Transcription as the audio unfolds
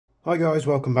Hi guys,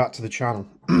 welcome back to the channel.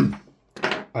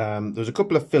 There's a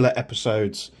couple of filler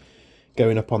episodes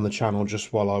going up on the channel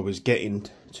just while I was getting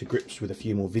to grips with a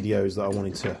few more videos that I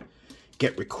wanted to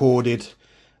get recorded.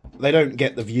 They don't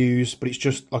get the views, but it's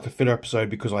just like a filler episode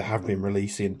because I have been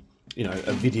releasing, you know,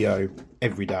 a video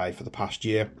every day for the past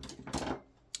year.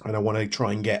 And I want to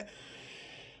try and get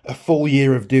a full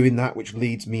year of doing that, which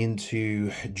leads me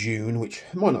into June, which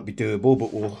might not be doable,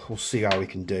 but we'll see how we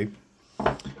can do.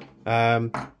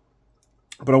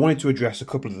 But I wanted to address a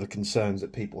couple of the concerns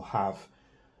that people have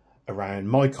around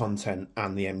my content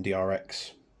and the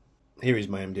MDR-X. Here is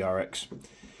my MDR-X.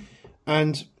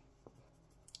 And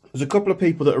there's a couple of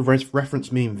people that have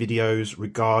referenced me in videos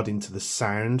regarding to the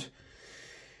sound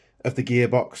of the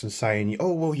gearbox and saying,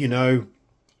 oh, well, you know,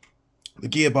 the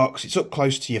gearbox, it's up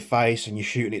close to your face and you're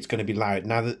shooting, it's going to be loud.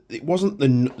 Now, it wasn't the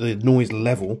noise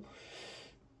level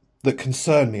that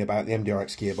concerned me about the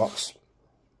MDR-X gearbox.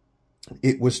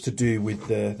 It was to do with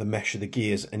the mesh of the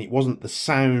gears, and it wasn't the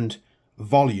sound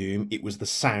volume, it was the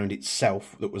sound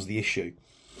itself that was the issue.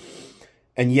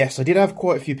 And yes, I did have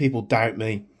quite a few people doubt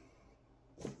me,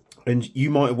 and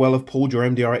you might well have pulled your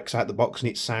MDR-X out the box and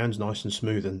it sounds nice and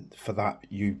smooth, and for that,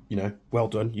 you know, well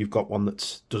done, you've got one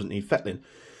that doesn't need fettling.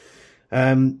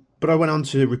 But I went on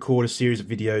to record a series of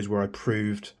videos where I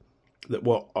proved that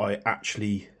what I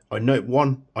know,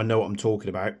 one, I know what I'm talking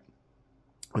about,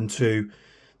 and two,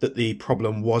 that the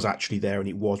problem was actually there and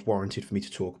it was warranted for me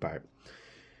to talk about.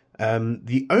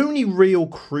 The only real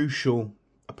crucial,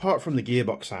 apart from the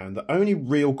gearbox sound, the only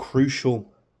real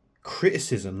crucial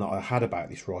criticism that I had about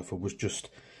this rifle was just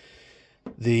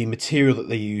the material that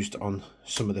they used on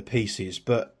some of the pieces.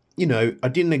 But, you know, I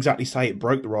didn't exactly say it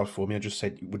broke the rifle for me. I just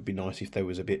said it would be nice if there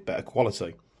was a bit better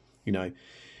quality. You know,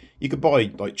 you could buy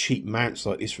like cheap mounts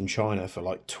like this from China for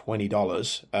like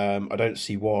 $20. I don't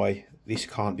see why this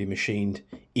can't be machined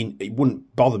in. It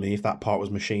wouldn't bother me if that part was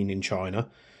machined in China,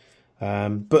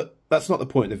 but that's not the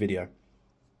point of the video.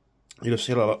 You'll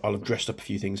see I'll have dressed up a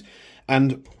few things.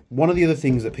 And one of the other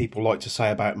things that people like to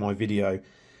say about my video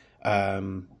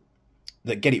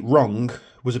that get it wrong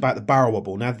was about the barrel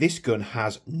wobble. Now, this gun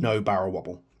has no barrel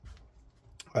wobble.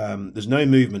 There's no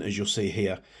movement, as you'll see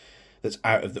here, that's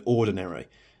out of the ordinary.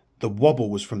 The wobble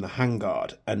was from the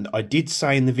handguard, and I did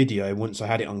say in the video once I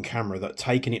had it on camera that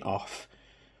taking it off,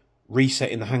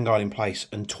 resetting the handguard in place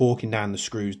and torquing down the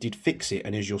screws did fix it.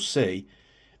 And as you'll see,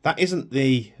 that isn't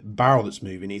the barrel that's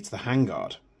moving, it's the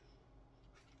handguard.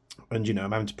 And you know,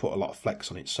 I'm having to put a lot of flex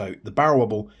on it. So the barrel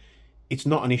wobble, it's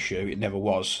not an issue, it never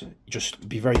was. Just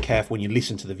be very careful when you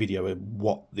listen to the video of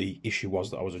what the issue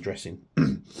was that I was addressing.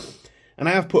 And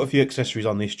I have put a few accessories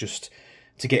on this just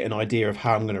to get an idea of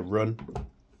how I'm going to run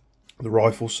the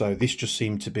rifle. So this just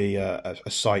seemed to be a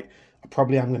sight. I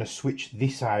probably am going to switch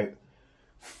this out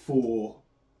for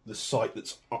the sight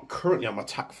that's currently on my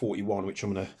TAC 41, which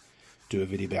I'm going to do a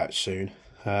video about soon.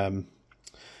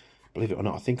 Believe it or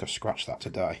not, I think I scratched that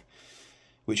today,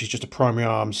 which is just a primary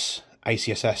arms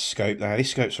ACSS scope. Now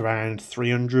this scope's around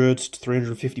 300 to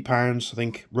 350 pounds, I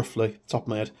think, roughly, top of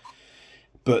my head.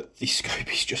 But this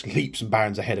scope is just leaps and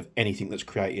bounds ahead of anything that's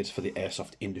created for the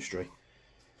airsoft industry.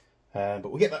 But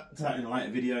we'll get to that in a later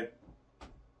video,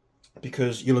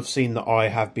 because you'll have seen that I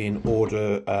have been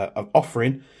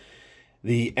offering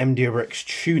the MDR-X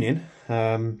tuning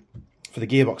for the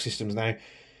gearbox systems. Now,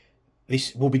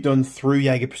 this will be done through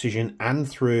Jaeger Precision and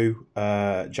through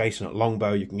Jason at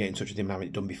Longbow. You can get in touch with him and have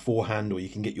it done beforehand, or you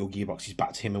can get your gearboxes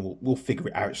back to him and we'll figure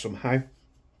it out somehow.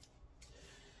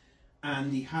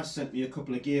 And he has sent me a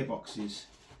couple of gearboxes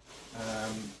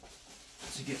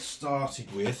to get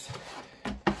started with,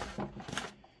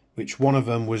 which one of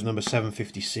them was number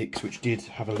 756, which did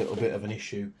have a little bit of an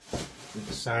issue with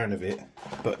the sound of it.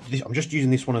 But I'm just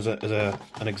using this one as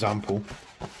an example.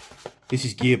 This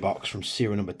is gearbox from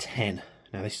serial number 10.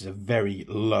 Now this is a very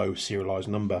low serialized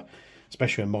number,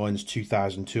 especially when mine's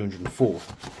 2204.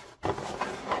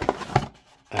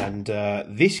 And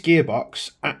this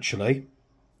gearbox, actually,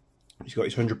 he's got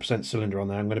his 100% cylinder on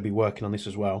there. I'm going to be working on this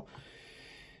as well.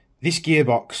 This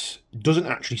gearbox doesn't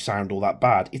actually sound all that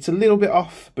bad. It's a little bit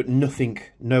off, but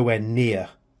nowhere near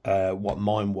what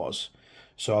mine was.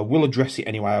 So I will address it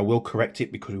anyway. I will correct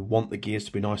it because we want the gears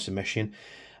to be nice and meshing.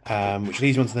 Which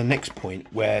leads on to the next point,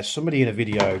 where somebody in a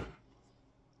video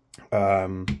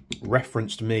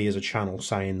referenced me as a channel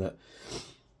saying that,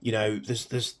 you know,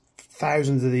 there's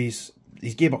thousands of these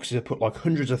gearboxes are put like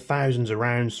hundreds of thousands of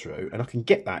rounds through, and I can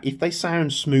get that. If they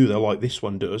sound smoother like this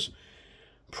one does,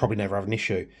 probably never have an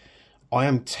issue. I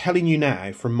am telling you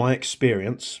now from my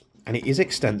experience, and it is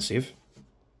extensive,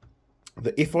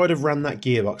 that if I'd have ran that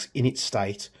gearbox in its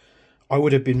state, I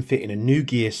would have been fitting a new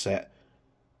gear set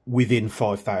within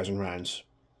 5,000 rounds.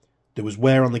 There was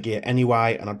wear on the gear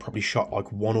anyway, and I'd probably shot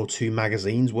like 1 or 2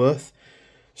 magazines worth.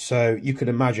 So you can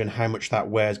imagine how much that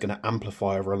wear is going to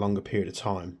amplify over a longer period of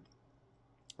time.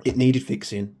 It needed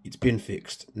fixing. It's been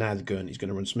fixed. Now the gun is going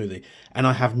to run smoothly. And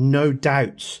I have no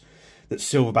doubts that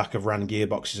Silverback have ran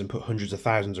gearboxes and put hundreds of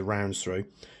thousands of rounds through.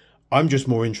 I'm just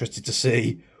more interested to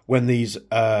see when these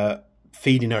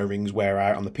feeding O-rings wear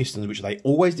out on the pistons, which they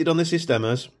always did on the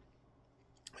Sistemers.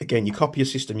 Again, you copy a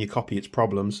system, you copy its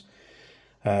problems.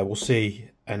 We'll see.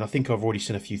 And I think I've already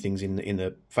seen a few things in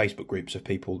the Facebook groups of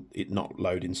people it not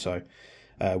loading. So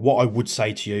what I would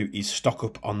say to you is stock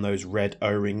up on those red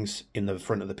O-rings in the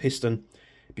front of the piston,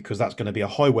 because that's going to be a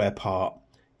high wear part.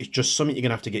 It's just something you're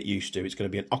going to have to get used to. It's going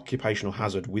to be an occupational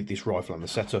hazard with this rifle and the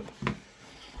setup.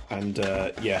 And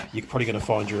yeah, you're probably going to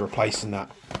find you're replacing that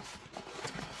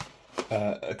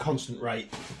at a constant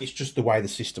rate. It's just the way the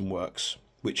system works,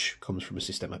 which comes from a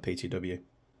system at PTW.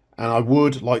 And I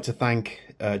would like to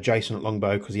thank Jason at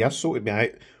Longbow, because he has sorted me out.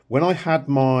 When I had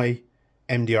my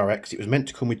MDR-X, it was meant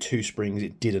to come with 2 springs.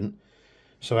 It didn't.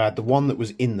 So I had the one that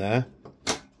was in there.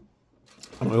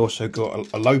 And I also got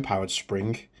a low-powered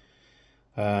spring,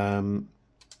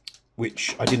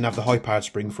 which I didn't have the high-powered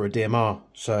spring for a DMR.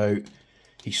 So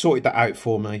he sorted that out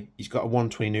for me. He's got a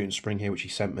 120 Newton spring here, which he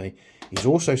sent me. He's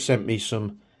also sent me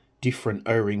some different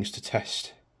O-rings to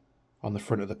test on the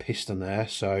front of the piston there.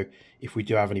 So if we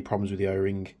do have any problems with the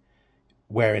O-ring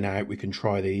wearing out, we can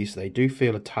try these. They do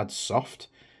feel a tad soft,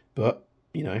 but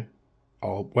you know,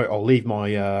 I'll leave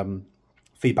my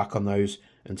feedback on those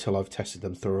until I've tested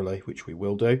them thoroughly, which we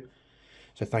will do.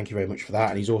 So thank you very much for that.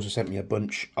 And he's also sent me a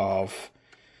bunch of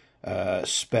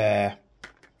spare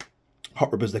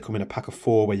hot rubbers. They come in a pack of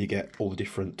 4 where you get all the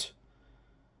different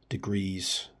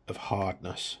degrees of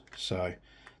hardness. So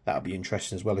that'll be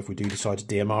interesting as well if we do decide to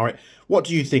DMR it. What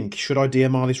do you think? Should I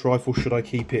DMR this rifle? Should I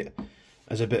keep it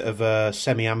as a bit of a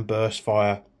semi-am burst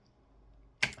fire?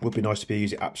 Would be nice to be able to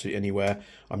use it absolutely anywhere.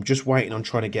 I'm just waiting on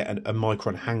trying to get a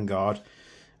micron handguard,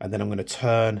 and then I'm going to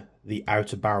turn the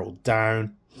outer barrel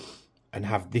down and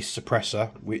have this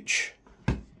suppressor, which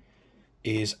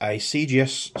is a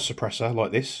CGS suppressor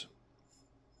like this.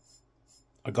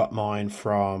 I got mine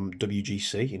from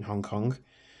WGC in Hong Kong.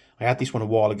 I had this one a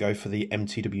while ago for the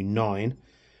MTW9,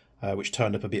 which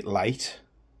turned up a bit late.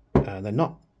 They're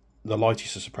not the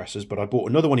lightest of suppressors, but I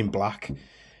bought another one in black,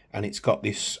 and it's got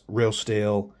this real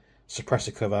steel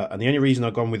suppressor cover. And the only reason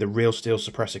I've gone with a real steel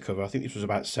suppressor cover, I think this was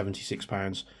about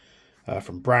 £76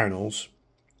 from Brownells,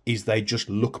 is they just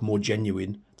look more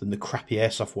genuine than the crappy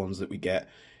airsoft ones that we get,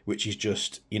 which is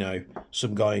just, you know,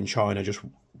 some guy in China just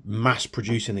mass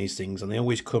producing these things, and they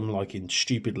always come like in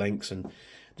stupid lengths, and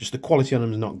just the quality on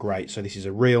them is not great. So this is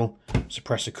a real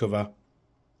suppressor cover.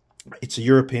 It's a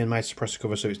European made suppressor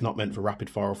cover, so it's not meant for rapid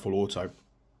fire or full auto,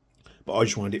 but I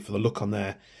just wanted it for the look on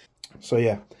there. So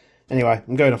yeah, anyway,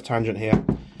 I'm going off tangent here.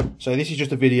 So this is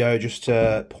just a video just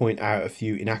to point out a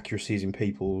few inaccuracies in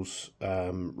people's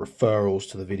referrals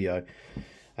to the video.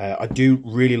 I do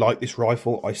really like this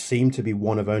rifle. I seem to be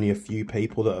one of only a few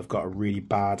people that have got a really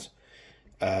bad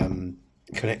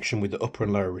connection with the upper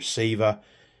and lower receiver.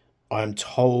 I am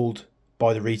told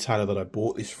by the retailer that I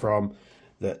bought this from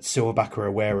that Silverback are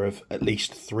aware of at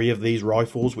least 3 of these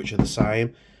rifles which are the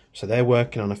same, so they're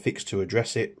working on a fix to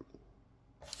address it.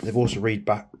 They've also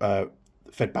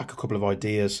fed back a couple of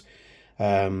ideas.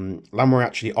 Lamar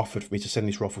actually offered for me to send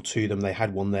this rifle to them. They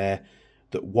had one there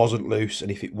that wasn't loose, and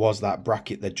if it was that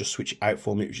bracket, they'd just switch it out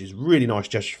for me, which is a really nice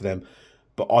gesture for them.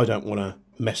 But I don't want to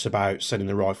mess about sending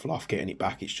the rifle off, getting it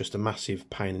back. It's just a massive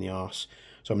pain in the arse.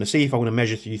 So I'm going to see if I want to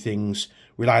measure a few things,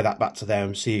 relay that back to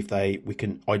them, see if we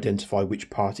can identify which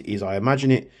part it is. I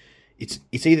imagine it's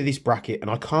either this bracket, and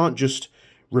I can't just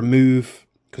remove,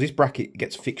 because this bracket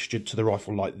gets fixtured to the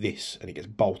rifle like this, and it gets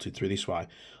bolted through this way.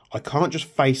 I can't just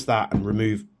face that and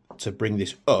remove to bring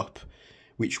this up,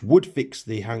 which would fix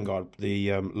the handguard,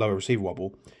 the lower receiver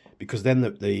wobble, because then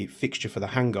the fixture for the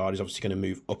handguard is obviously going to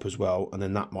move up as well, and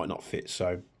then that might not fit.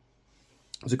 So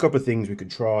there's a couple of things we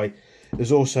could try.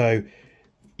 There's also,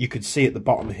 you could see at the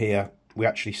bottom here, we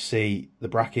actually see the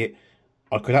bracket.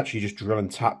 I could actually just drill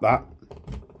and tap that.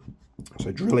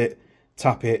 So drill it,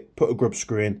 tap it, put a grub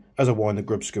screw in. As I wind the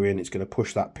grub screw in, it's going to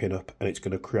push that pin up, and it's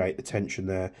going to create the tension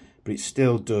there. But it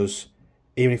still does,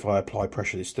 even if I apply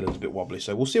pressure, it still is a bit wobbly.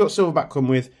 So we'll see what Silverback come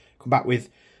back with,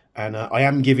 and I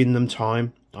am giving them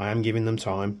time. I am giving them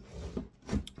time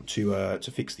to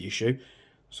fix the issue.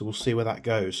 So we'll see where that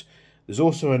goes. There's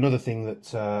also another thing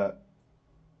that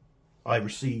I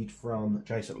received from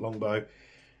Jason at Longbow,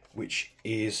 which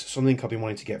is something I've been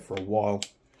wanting to get for a while,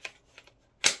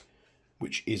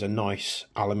 which is a nice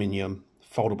aluminium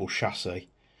foldable chassis.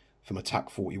 for my TAC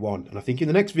 41. And I think in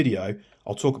the next video,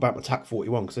 I'll talk about my TAC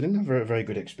 41 because I didn't have a very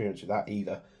good experience with that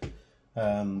either.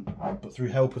 But through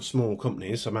help of small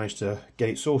companies, I managed to get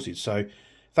it sorted. So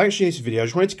thanks for this video. I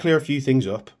just wanted to clear a few things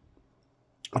up.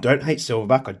 I don't hate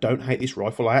Silverback. I don't hate this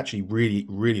rifle. I actually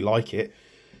really like it.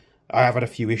 I have had a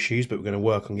few issues, but we're going to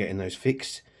work on getting those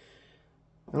fixed.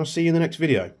 And I'll see you in the next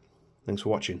video. Thanks for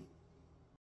watching.